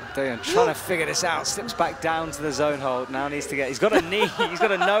 Dohyun trying to figure this out, slips back down to the zone hold, now needs to get, he's got a knee, he's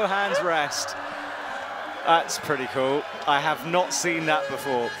got a no hands rest. That's pretty cool. I have not seen that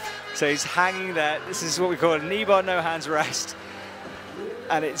before. So he's hanging there, this is what we call a knee bar no hands rest.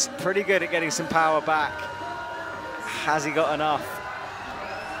 And it's pretty good at getting some power back. Has he got enough?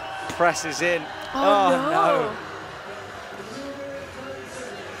 Presses in. Oh no.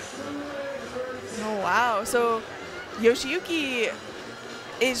 Oh wow, so Yoshiyuki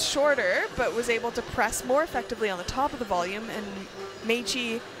is shorter, but was able to press more effectively on the top of the volume, and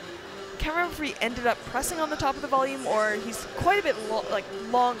Meichi, can't remember if he ended up pressing on the top of the volume or he's quite a bit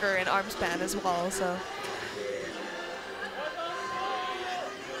longer in arm span as well, so.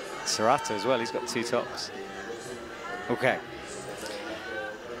 Sorato as well, he's got 2 tops. Okay.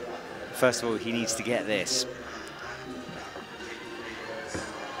 First of all, he needs to get this.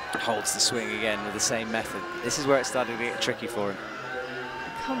 Holds the swing again with the same method. This is where it started to get tricky for him.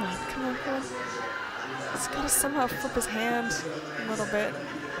 Come on, come on, come on. He's got to somehow flip his hand a little bit.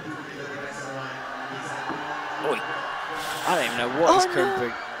 Oy. I don't even know what he's crimping.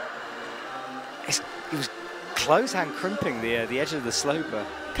 No. He was close hand crimping the edge of the sloper.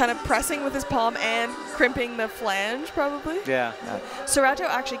 Kind of pressing with his palm and crimping the flange, probably. Yeah. Sorato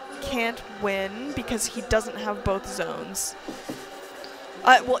actually can't win because he doesn't have both zones.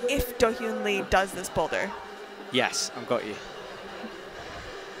 Well, if Dohyun Lee does this boulder. Yes, I've got you.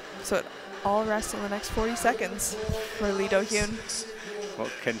 So it all rests on the next 40 seconds for Lee Dohyun.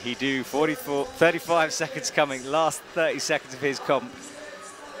 What can he do? 35 seconds coming. Last 30 seconds of his comp.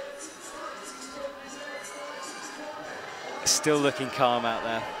 Still looking calm out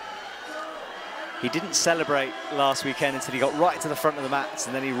there. He didn't celebrate last weekend until he got right to the front of the mats,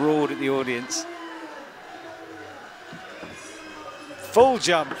 and then he roared at the audience. Full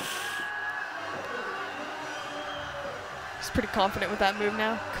jump. He's pretty confident with that move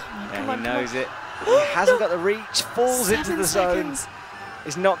now. Come on, come on, he knows it. He hasn't got the reach, falls into the zone.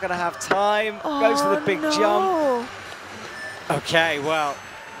 He's not going to have time, goes for the big jump. Okay, well.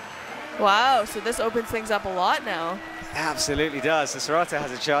 Wow, so this opens things up a lot now. Absolutely does. So Sorato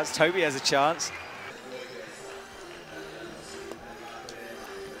has a chance, Toby has a chance.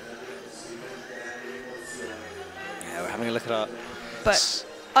 Yeah, we're having a look at our... But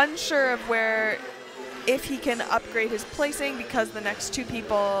unsure of where, if he can upgrade his placing because the next 2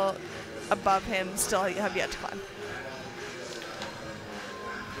 people above him still have yet to climb.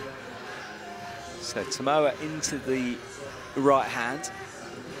 So Tomoa into the right hand.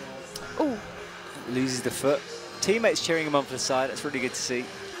 Oh. Loses the foot. Teammates cheering him on for the side. That's really good to see.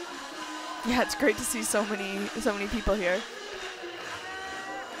 Yeah, it's great to see so many people here.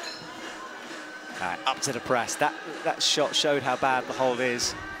 All right, up to the press. That shot showed how bad the hold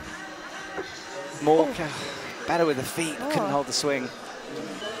is. More better with the feet. Couldn't hold the swing.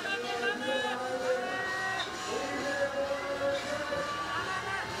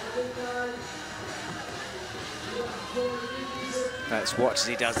 Let's watch as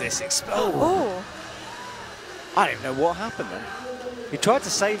he does this. Oh. I don't know what happened there. He tried to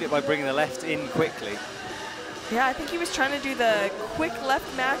save it by bringing the left in quickly. Yeah, I think he was trying to do the quick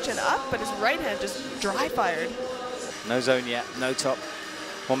left match and up, but his right hand just dry fired. No zone yet, no top.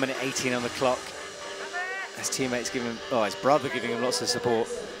 1 minute 18 on the clock. His teammates give him, his brother giving him lots of support.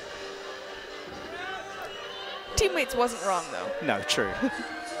 Teammates wasn't wrong though. No, true.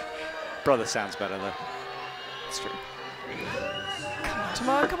 Brother sounds better though. It's true. Come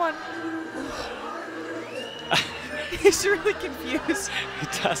on, come on. He's really confused. He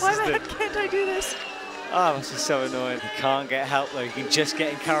does. Why the heck can't I do this? Oh, this is so annoying. He can't get help though. He can just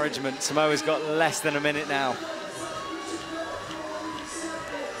get encouragement. Tomoa's got less than a minute now.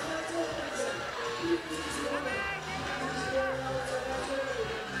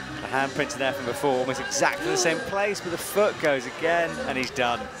 The handprint's there from before, almost exactly the same place, but the foot goes again, and he's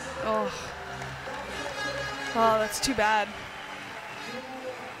done. Oh, that's too bad.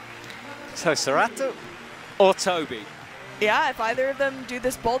 So Sorato or Toby? Yeah, if either of them do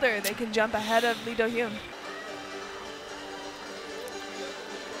this boulder, they can jump ahead of Lee Dohyun.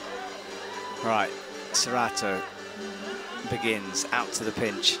 Right, Sorato begins out to the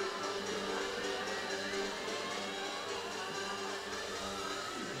pinch.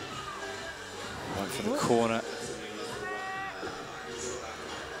 Went for the corner.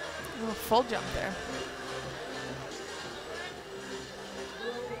 Oh, full jump there.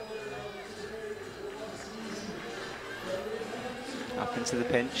 Up into the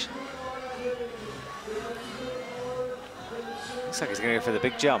pinch. Looks like he's going to go for the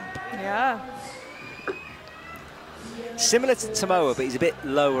big jump. Yeah. Similar to Tomoa, but he's a bit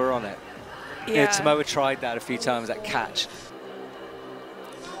lower on it. Yeah. You know, Tomoa tried that a few times, that catch.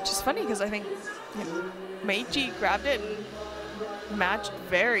 Which is funny because I think Meichi grabbed it and matched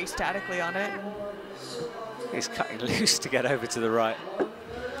very statically on it. He's cutting loose to get over to the right.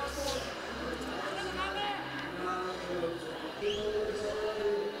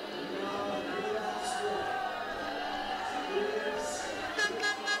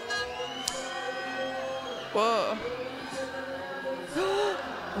 Whoa.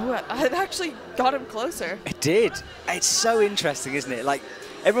 Ooh, it actually got him closer. It did. It's so interesting, isn't it? Like,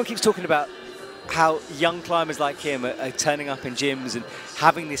 everyone keeps talking about how young climbers like him are turning up in gyms and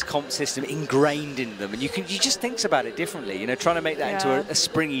having this comp system ingrained in them, and you just think about it differently, you know, trying to make that into a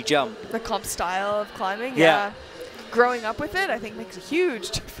springy jump. The comp style of climbing, yeah. Growing up with it, I think, makes a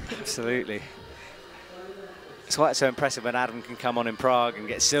huge difference. Absolutely. It's why it's so impressive when Adam can come on in Prague and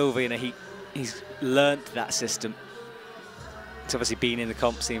get silver. You know, he's learnt that system. It's obviously been in the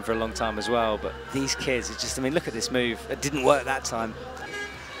comp scene for a long time as well, but these kids, it's just, I mean, look at this move. It didn't work that time.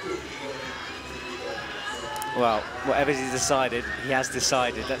 Well, whatever he's decided, he has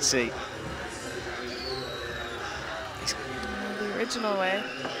decided. Let's see. The original way.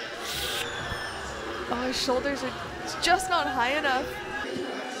 Oh, his shoulders are just not high enough.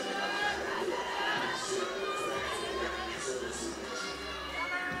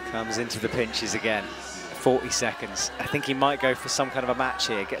 Comes into the pinches again. 40 seconds. I think he might go for some kind of a match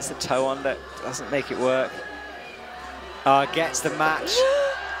here. Gets the toe under, doesn't make it work. Gets the match.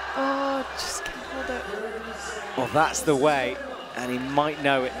 Oh, just can't hold it. Well, that's the way, and he might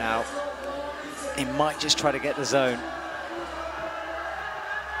know it now. He might just try to get the zone.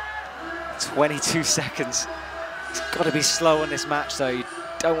 22 seconds. It's got to be slow on this match, though. You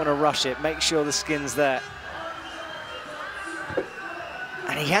don't want to rush it. Make sure the skin's there.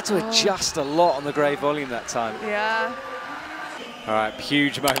 And he had to adjust a lot on the grey volume that time. Yeah. All right,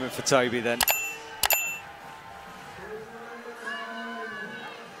 huge moment for Toby then.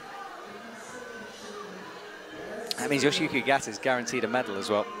 That means Yoshiyuki Ogata is guaranteed a medal as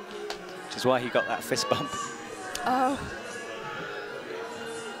well, which is why he got that fist bump. Oh.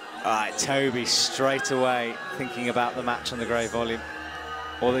 All right, Toby straight away thinking about the match on the grey volume.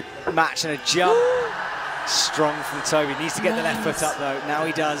 Or the match and a jump. Strong from Toby. Needs to get the left foot up though. Now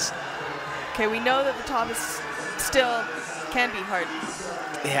he does. Okay, we know that the top is still can be hard.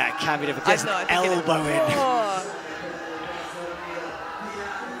 Yeah, it can be difficult. Gets an elbow in. Oh.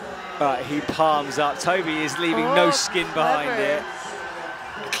 Right, he palms up. Toby is leaving no skin behind here.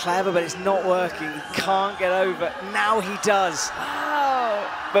 Clever, but it's not working. He can't get over. Now he does.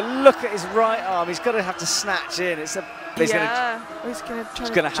 Wow. But look at his right arm. He's going to have to snatch in. He's going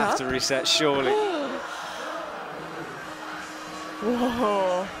to have to reset, surely.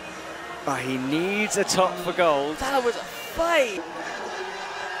 Whoa. Oh, he needs a top for gold. That was a fight.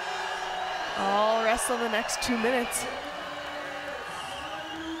 I'll wrestle the next 2 minutes.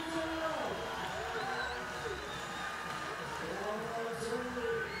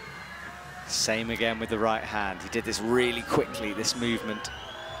 Same again with the right hand. He did this really quickly, this movement.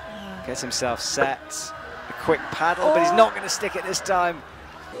 Gets himself set. A quick paddle, but he's not going to stick it this time.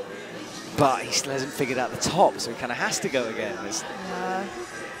 But he still hasn't figured out the top, so he kind of has to go again.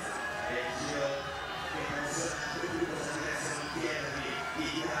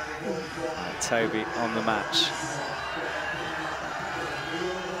 Toby on the match.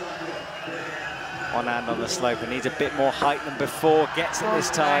 One hand on the slope and needs a bit more height than before. Gets it this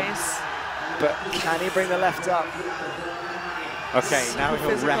time. Nice. But can he bring the left up? Okay, So now he'll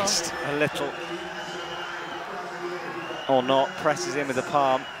physical. rest a little. Or not, presses in with the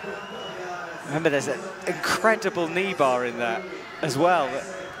palm. Remember, there's an incredible knee bar in there as well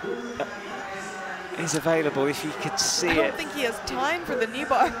that is available if you could see it. I don't think he has time for the knee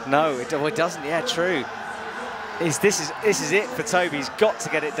bar. No, it doesn't. Yeah, true. This is it for Toby. He's got to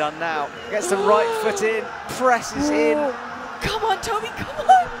get it done now. Gets the right foot in, presses in. Come on, Toby, come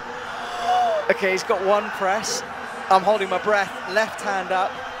on. Okay, he's got one press. I'm holding my breath. Left hand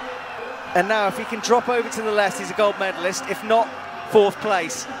up. And now if he can drop over to the left, he's a gold medalist. If not, 4th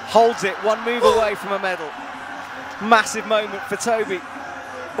place. Holds it, one move away from a medal. Massive moment for Toby.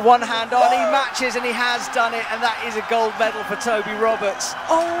 One hand on, he matches, and he has done it, and that is a gold medal for Toby Roberts.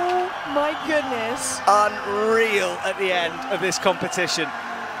 Oh my goodness. Unreal at the end of this competition.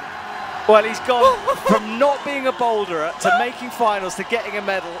 Well, he's gone from not being a boulderer to making finals to getting a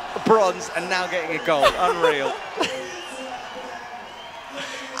medal, a bronze, and now getting a gold. Unreal.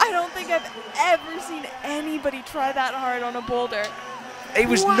 I don't think I've ever seen anybody try that hard on a boulder. It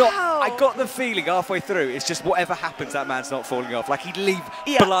was not, I got the feeling halfway through, it's just whatever happens, that man's not falling off. Like he'd leave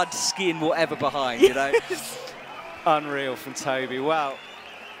blood, skin, whatever behind, you know? Unreal from Toby. Wow.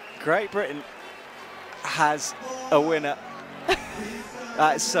 Great Britain has a winner.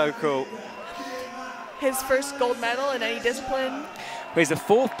 That is so cool. His first gold medal in any discipline. He's the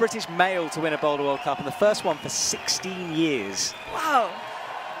 4th British male to win a Boulder World Cup and the first one for 16 years. Wow.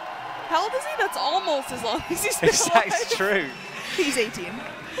 How old is he? That's almost as long as he's been alive. That's true. He's 18.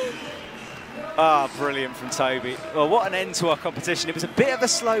 Ah, brilliant from Toby. Well, what an end to our competition. It was a bit of a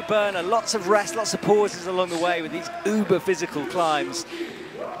slow burner, lots of rest, lots of pauses along the way with these uber physical climbs.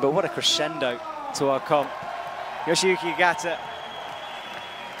 But what a crescendo to our comp. Yoshiyuki Ogata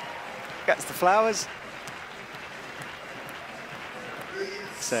gets the flowers.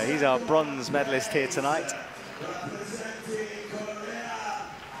 So he's our bronze medalist here tonight.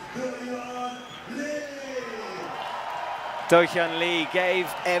 Dohyun Lee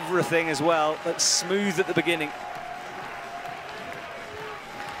gave everything as well. Looked smooth at the beginning.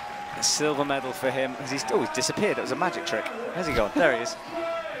 A silver medal for him. He's disappeared. It was a magic trick. Where's he gone? There he is.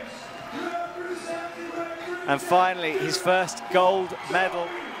 And finally, his first gold medal,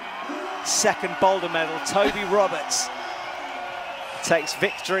 2nd Boulder medal, Toby Roberts takes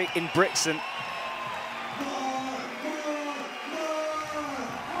victory in Brixen.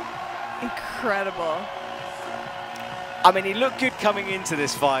 Incredible. I mean, he looked good coming into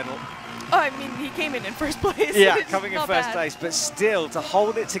this final. Oh, I mean, he came in first place. Yeah, coming in first place, but still, to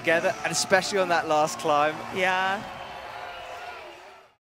hold it together, and especially on that last climb. Yeah.